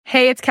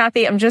Hey, it's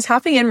Kathy. I'm just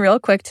hopping in real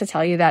quick to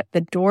tell you that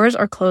the doors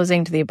are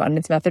closing to the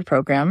Abundance Method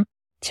program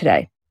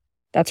today.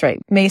 That's right.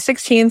 May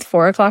 16th,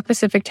 4:00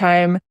 Pacific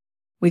time,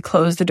 we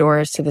close the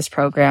doors to this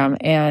program.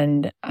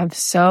 And I'm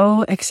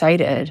so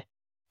excited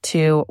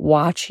to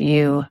watch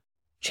you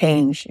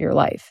change your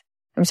life.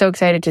 I'm so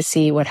excited to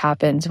see what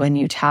happens when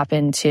you tap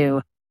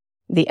into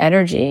the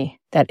energy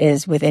that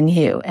is within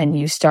you and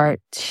you start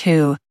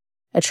to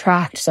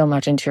attract so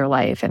much into your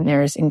life, and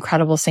there's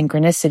incredible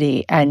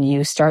synchronicity, and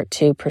you start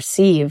to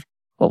perceive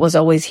what was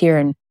always here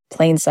in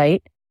plain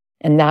sight,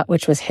 and that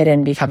which was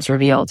hidden becomes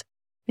revealed.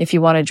 If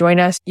you want to join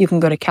us, you can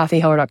go to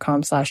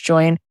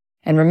kathyheller.com/join.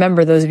 And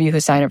remember, those of you who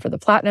sign up for the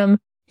Platinum,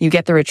 you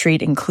get the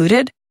retreat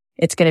included.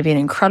 It's going to be an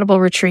incredible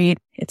retreat.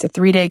 It's a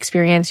 3-day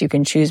experience. You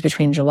can choose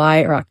between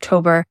July or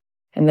October,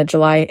 and the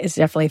July is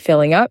definitely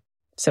filling up.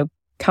 So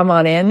come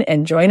on in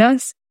and join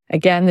us.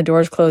 Again, the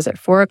doors close at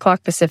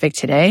 4:00 Pacific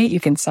today. You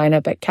can sign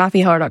up at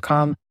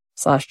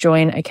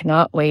kathyheller.com/join. I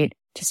cannot wait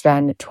to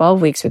spend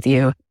 12 weeks with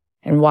you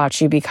and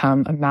watch you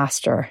become a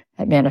master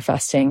at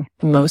manifesting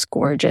the most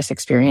gorgeous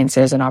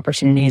experiences and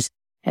opportunities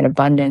and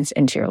abundance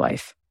into your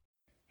life.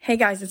 Hey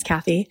guys, it's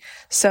Kathy.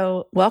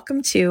 So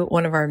welcome to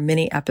one of our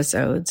mini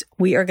episodes.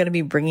 We are going to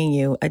be bringing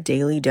you a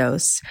daily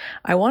dose.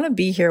 I want to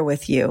be here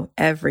with you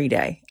every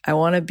day. I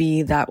want to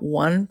be that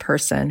one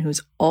person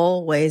who's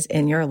always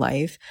in your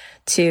life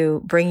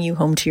to bring you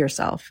home to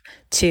yourself,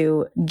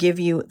 to give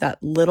you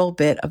that little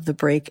bit of the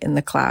break in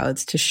the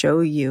clouds, to show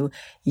you,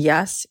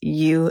 yes,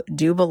 you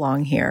do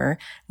belong here.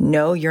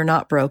 No, you're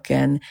not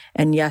broken.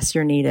 And yes,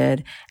 you're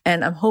needed.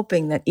 And I'm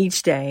hoping that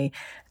each day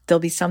there'll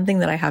be something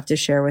that I have to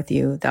share with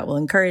you that will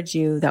encourage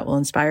you, that will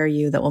inspire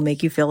you, that will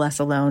make you feel less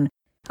alone.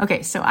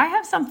 Okay, so I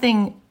have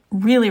something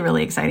really,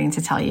 really exciting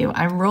to tell you.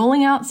 I'm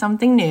rolling out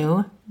something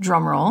new,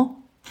 drum roll.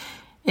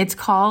 It's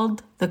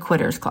called the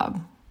Quitters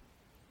Club.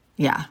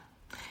 Yeah,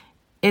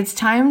 it's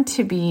time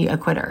to be a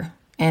quitter,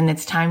 and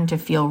it's time to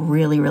feel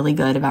really, really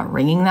good about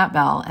ringing that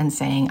bell and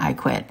saying, I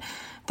quit.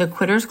 The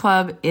Quitters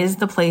Club is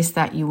the place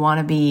that you want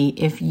to be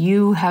if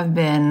you have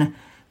been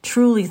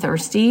truly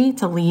thirsty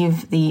to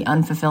leave the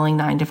unfulfilling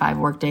 9-to-5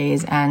 work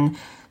days and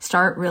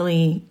start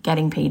really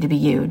getting paid to be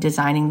you,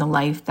 designing the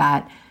life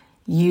that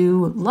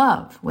you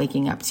love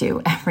waking up to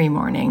every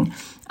morning.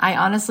 I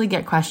honestly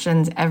get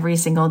questions every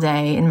single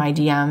day in my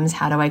DMs.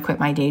 How do I quit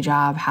my day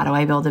job? How do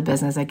I build a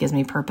business that gives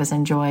me purpose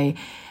and joy?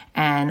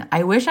 And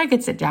I wish I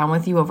could sit down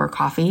with you over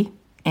coffee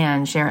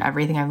and share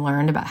everything I've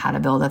learned about how to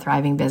build a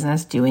thriving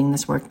business doing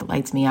this work that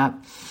lights me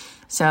up.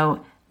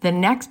 So the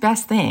next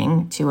best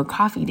thing to a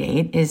coffee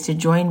date is to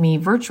join me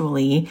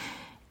virtually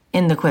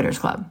in the Quitters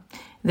Club.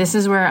 This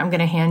is where I'm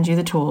going to hand you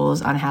the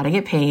tools on how to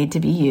get paid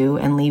to be you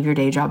and leave your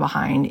day job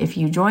behind. If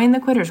you join the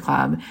Quitters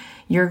Club,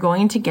 you're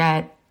going to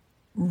get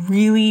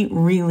really,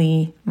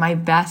 really my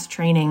best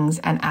trainings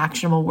and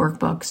actionable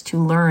workbooks to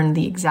learn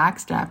the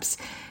exact steps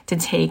to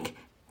take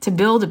to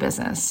build a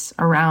business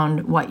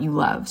around what you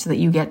love so that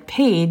you get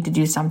paid to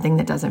do something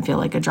that doesn't feel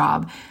like a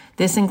job.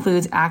 This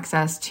includes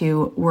access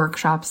to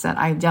workshops that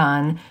I've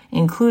done,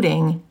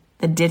 including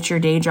the Ditch Your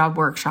Day Job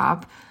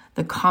workshop,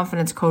 the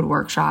Confidence Code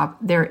workshop.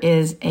 There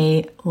is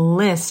a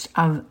list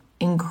of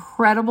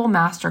incredible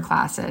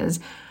masterclasses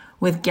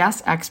with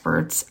guest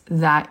experts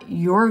that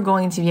you're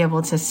going to be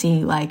able to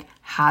see, like,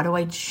 how do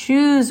I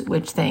choose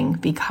which thing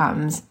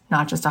becomes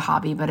not just a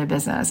hobby, but a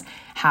business?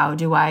 How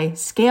do I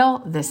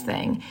scale this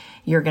thing?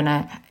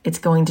 It's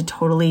going to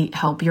totally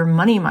help your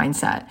money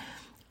mindset.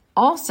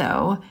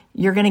 Also,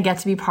 you're going to get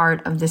to be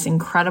part of this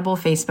incredible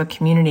Facebook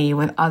community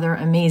with other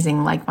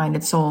amazing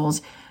like-minded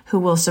souls who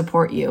will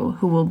support you,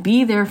 who will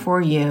be there for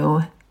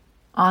you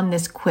on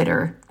this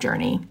quitter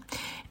journey.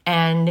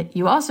 And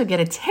you also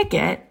get a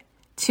ticket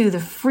to the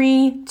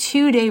free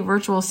 2-day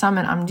virtual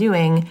summit I'm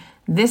doing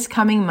this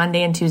coming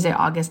Monday and Tuesday,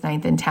 August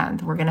 9th and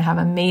 10th. We're going to have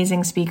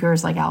amazing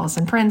speakers like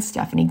Allison Prince,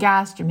 Stephanie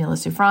Gass, Jamila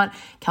Souffrant,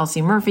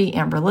 Kelsey Murphy,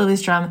 Amber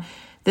Lillystrom.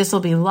 This will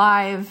be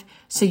live.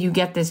 So you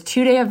get this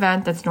 2-day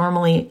event that's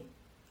normally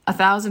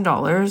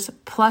 $1,000,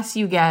 plus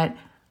you get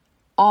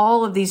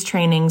all of these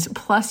trainings,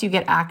 plus you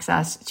get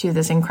access to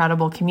this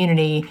incredible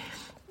community.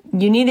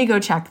 You need to go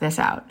check this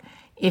out.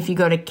 If you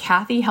go to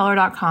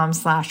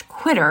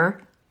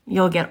kathyheller.com/quitter,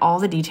 you'll get all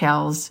the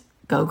details.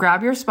 Go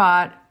grab your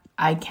spot.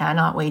 I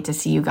cannot wait to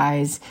see you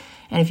guys.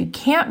 And if you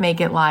can't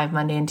make it live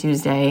Monday and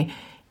Tuesday,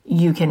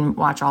 you can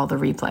watch all the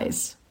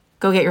replays.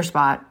 Go get your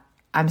spot.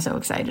 I'm so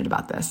excited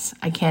about this.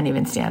 I can't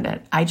even stand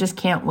it. I just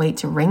can't wait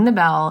to ring the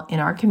bell in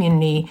our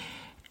community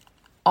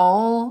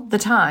all the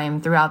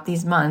time throughout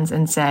these months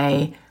and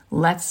say,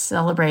 let's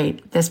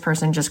celebrate this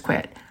person just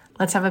quit.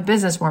 Let's have a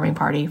business warming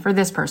party for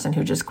this person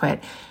who just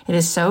quit. It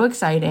is so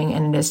exciting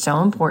and it is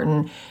so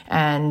important.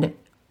 And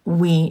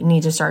we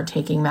need to start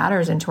taking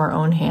matters into our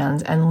own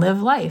hands and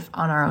live life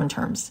on our own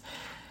terms.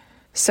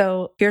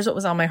 So here's what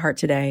was on my heart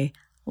today.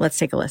 Let's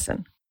take a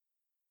listen.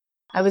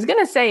 I was going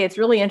to say, it's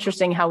really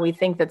interesting how we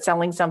think that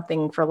selling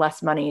something for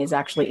less money is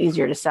actually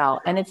easier to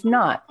sell. And it's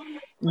not.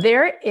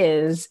 There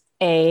is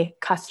a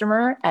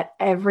customer at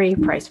every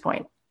price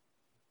point.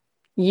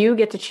 You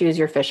get to choose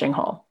your fishing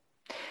hole.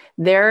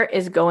 There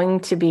is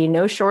going to be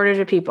no shortage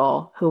of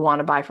people who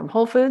want to buy from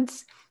Whole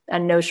Foods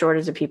and no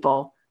shortage of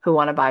people who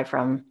want to buy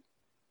from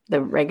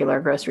the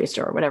regular grocery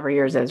store, whatever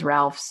yours is,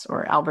 Ralph's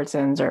or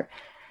Albertsons, or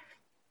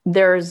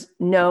there's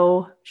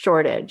no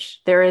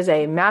shortage. There is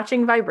a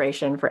matching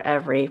vibration for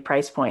every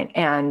price point.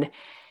 And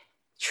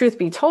truth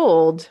be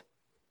told,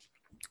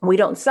 we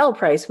don't sell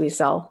price, we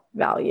sell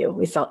value,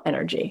 we sell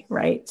energy,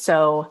 right?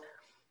 So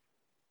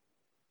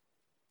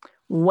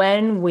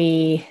when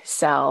we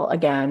sell,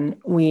 again,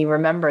 we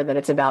remember that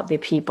it's about the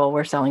people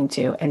we're selling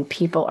to, and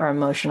people are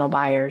emotional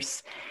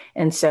buyers.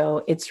 And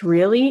so it's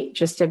really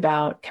just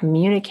about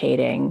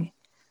communicating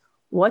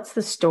what's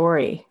the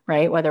story,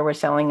 right? Whether we're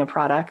selling a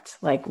product,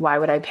 like why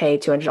would I pay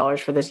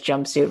 $200 for this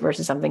jumpsuit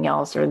versus something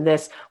else, or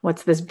this,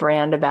 what's this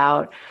brand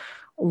about?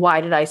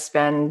 Why did I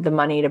spend the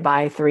money to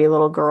buy 3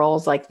 little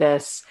girls like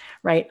this,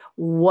 right?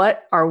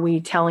 What are we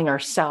telling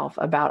ourselves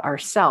about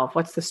ourselves?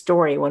 What's the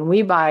story? When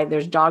we buy,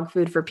 there's dog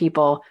food for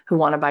people who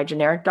want to buy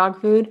generic dog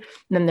food. And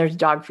then there's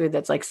dog food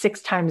that's like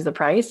 6 times the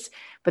price.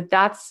 But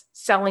that's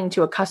selling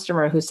to a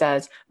customer who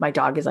says, my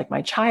dog is like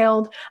my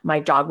child. My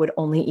dog would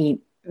only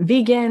eat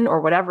vegan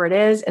or whatever it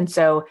is. And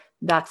so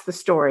that's the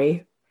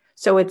story.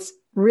 So it's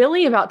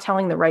really about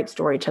telling the right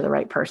story to the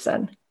right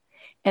person.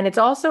 And it's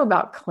also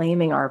about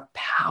claiming our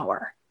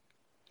power.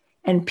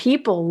 And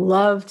people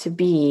love to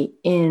be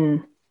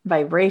in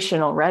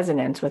vibrational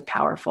resonance with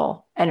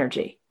powerful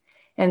energy.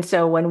 And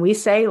so when we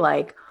say,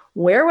 like,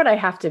 where would I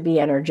have to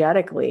be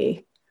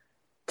energetically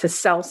to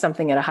sell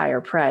something at a higher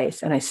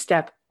price? And I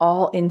step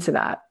all into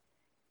that,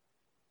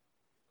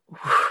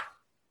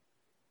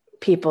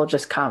 people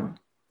just come.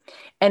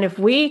 And if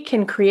we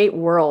can create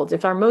worlds,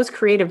 if our most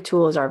creative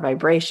tool is our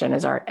vibration,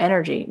 is our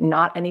energy,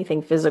 not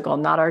anything physical,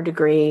 not our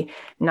degree,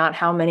 not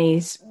how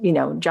many,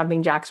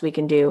 jumping jacks we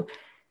can do,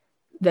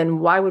 then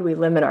why would we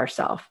limit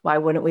ourselves? Why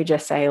wouldn't we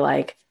just say,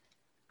 like,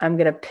 I'm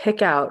going to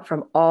pick out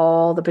from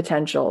all the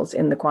potentials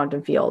in the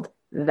quantum field,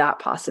 that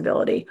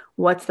possibility.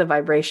 What's the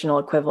vibrational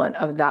equivalent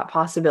of that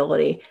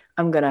possibility?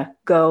 I'm going to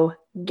go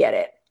get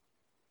it.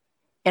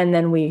 And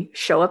then we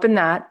show up in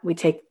that, we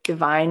take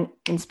divine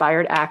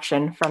inspired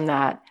action from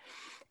that,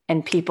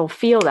 and people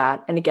feel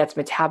that, and it gets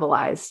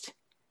metabolized.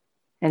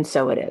 And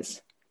so it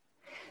is.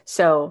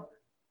 So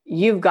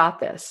you've got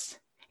this.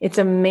 It's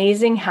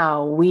amazing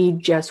how we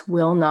just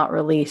will not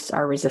release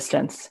our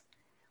resistance.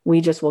 We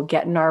just will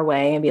get in our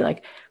way and be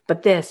like,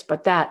 but this,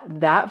 but that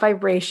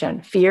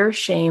vibration, fear,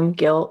 shame,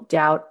 guilt,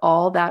 doubt,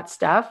 all that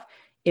stuff,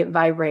 it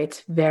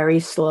vibrates very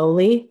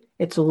slowly.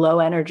 It's low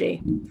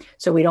energy.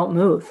 So we don't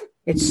move.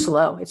 It's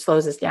slow. It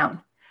slows us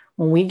down.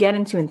 When we get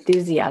into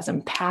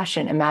enthusiasm,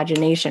 passion,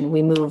 imagination,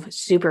 we move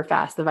super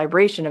fast. The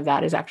vibration of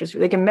that is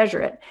actually, they can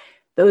measure it.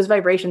 Those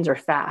vibrations are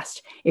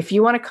fast. If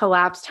you want to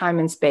collapse time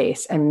and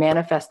space and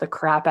manifest the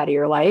crap out of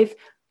your life,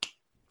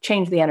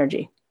 change the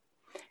energy.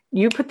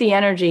 You put the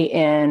energy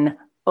in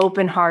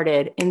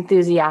open-hearted,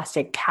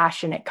 enthusiastic,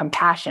 passionate,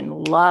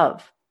 compassion,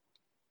 love.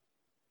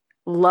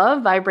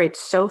 Love vibrates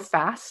so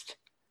fast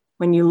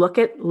when you look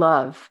at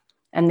love.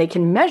 And they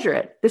can measure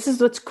it. This is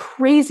what's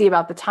crazy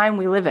about the time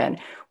we live in.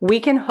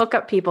 We can hook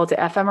up people to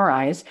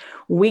fMRIs.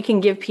 We can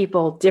give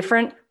people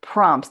different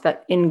prompts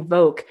that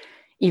evoke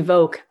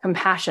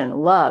compassion,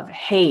 love,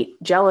 hate,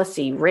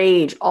 jealousy,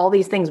 rage, all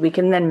these things. We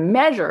can then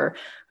measure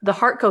the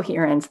heart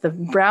coherence, the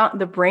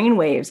brain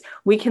waves.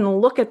 We can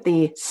look at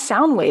the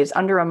sound waves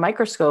under a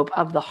microscope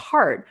of the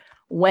heart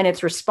when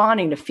it's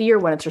responding to fear,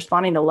 when it's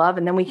responding to love.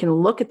 And then we can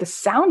look at the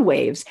sound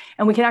waves,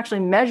 and we can actually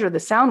measure the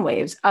sound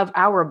waves of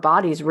our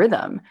body's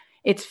rhythm.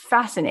 It's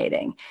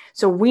fascinating.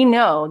 So we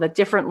know that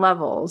different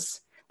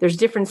levels, there's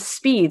different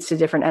speeds to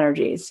different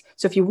energies.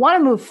 So if you want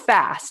to move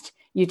fast,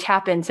 you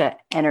tap into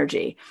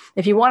energy.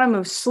 If you want to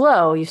move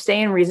slow, you stay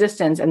in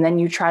resistance, and then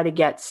you try to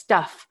get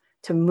stuff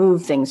to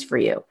move things for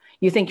you.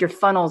 You think your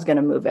funnel is going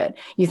to move it.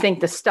 You think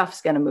the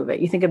stuff's going to move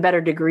it. You think a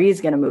better degree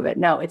is going to move it.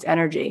 No, it's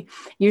energy.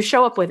 You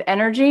show up with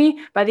energy.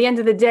 By the end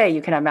of the day,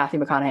 you can have Matthew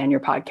McConaughey on your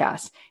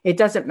podcast. It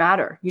doesn't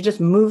matter. You just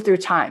move through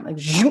time. Like,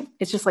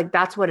 it's just like,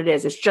 that's what it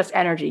is. It's just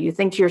energy. You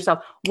think to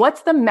yourself,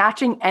 what's the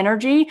matching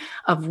energy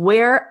of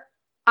where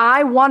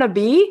I want to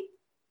be?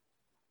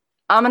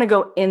 I'm going to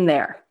go in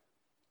there.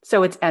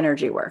 So it's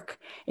energy work.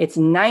 It's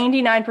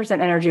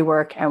 99% energy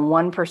work and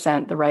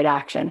 1% the right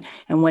action.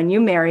 And when you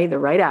marry the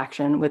right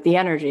action with the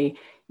energy,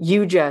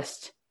 you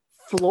just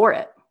floor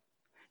it.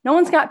 No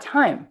one's got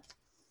time.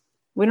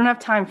 We don't have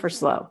time for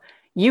slow.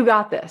 You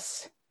got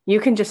this. You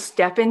can just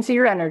step into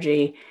your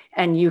energy,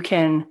 and you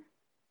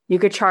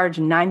could charge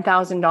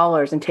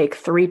 $9,000 and take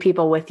 3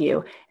 people with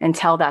you and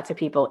tell that to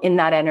people in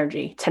that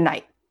energy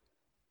tonight.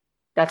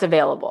 That's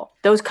available.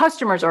 Those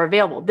customers are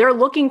available. They're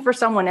looking for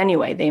someone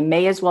anyway. They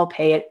may as well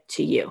pay it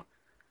to you.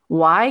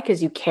 Why?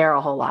 Because you care a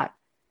whole lot,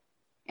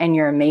 and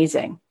you're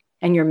amazing,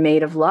 and you're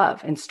made of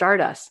love and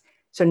stardust.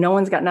 So no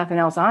one's got nothing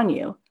else on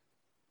you.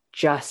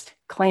 Just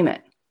claim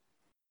it.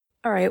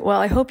 All right. Well,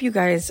 I hope you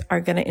guys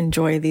are going to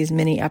enjoy these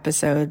mini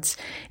episodes.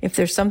 If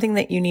there's something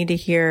that you need to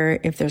hear,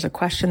 if there's a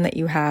question that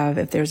you have,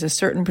 if there's a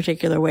certain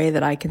particular way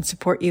that I can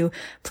support you,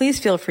 please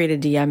feel free to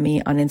DM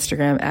me on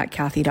Instagram at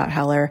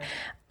Kathy.Heller.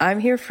 I'm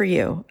here for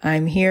you.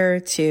 I'm here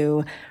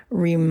to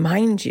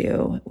remind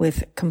you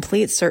with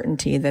complete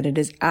certainty that it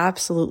is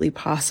absolutely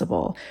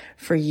possible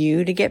for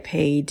you to get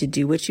paid to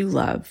do what you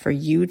love, for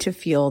you to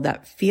feel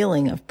that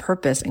feeling of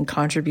purpose and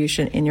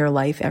contribution in your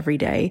life every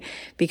day,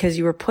 because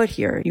you were put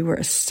here. You were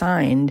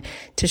assigned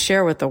to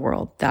share with the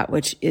world that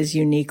which is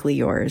uniquely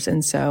yours.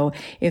 And so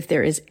if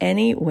there is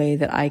any way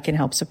that I can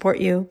help support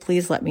you,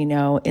 please let me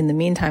know. In the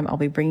meantime, I'll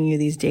be bringing you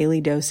these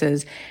daily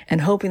doses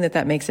and hoping that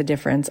that makes a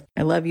difference.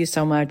 I love you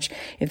so much.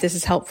 If this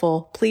is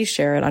helpful, please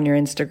share it on your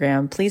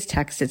Instagram. Please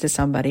text it to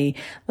somebody.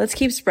 Let's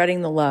keep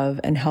spreading the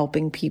love and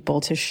helping people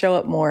to show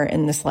up more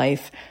in this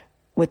life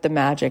with the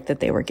magic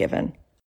that they were given.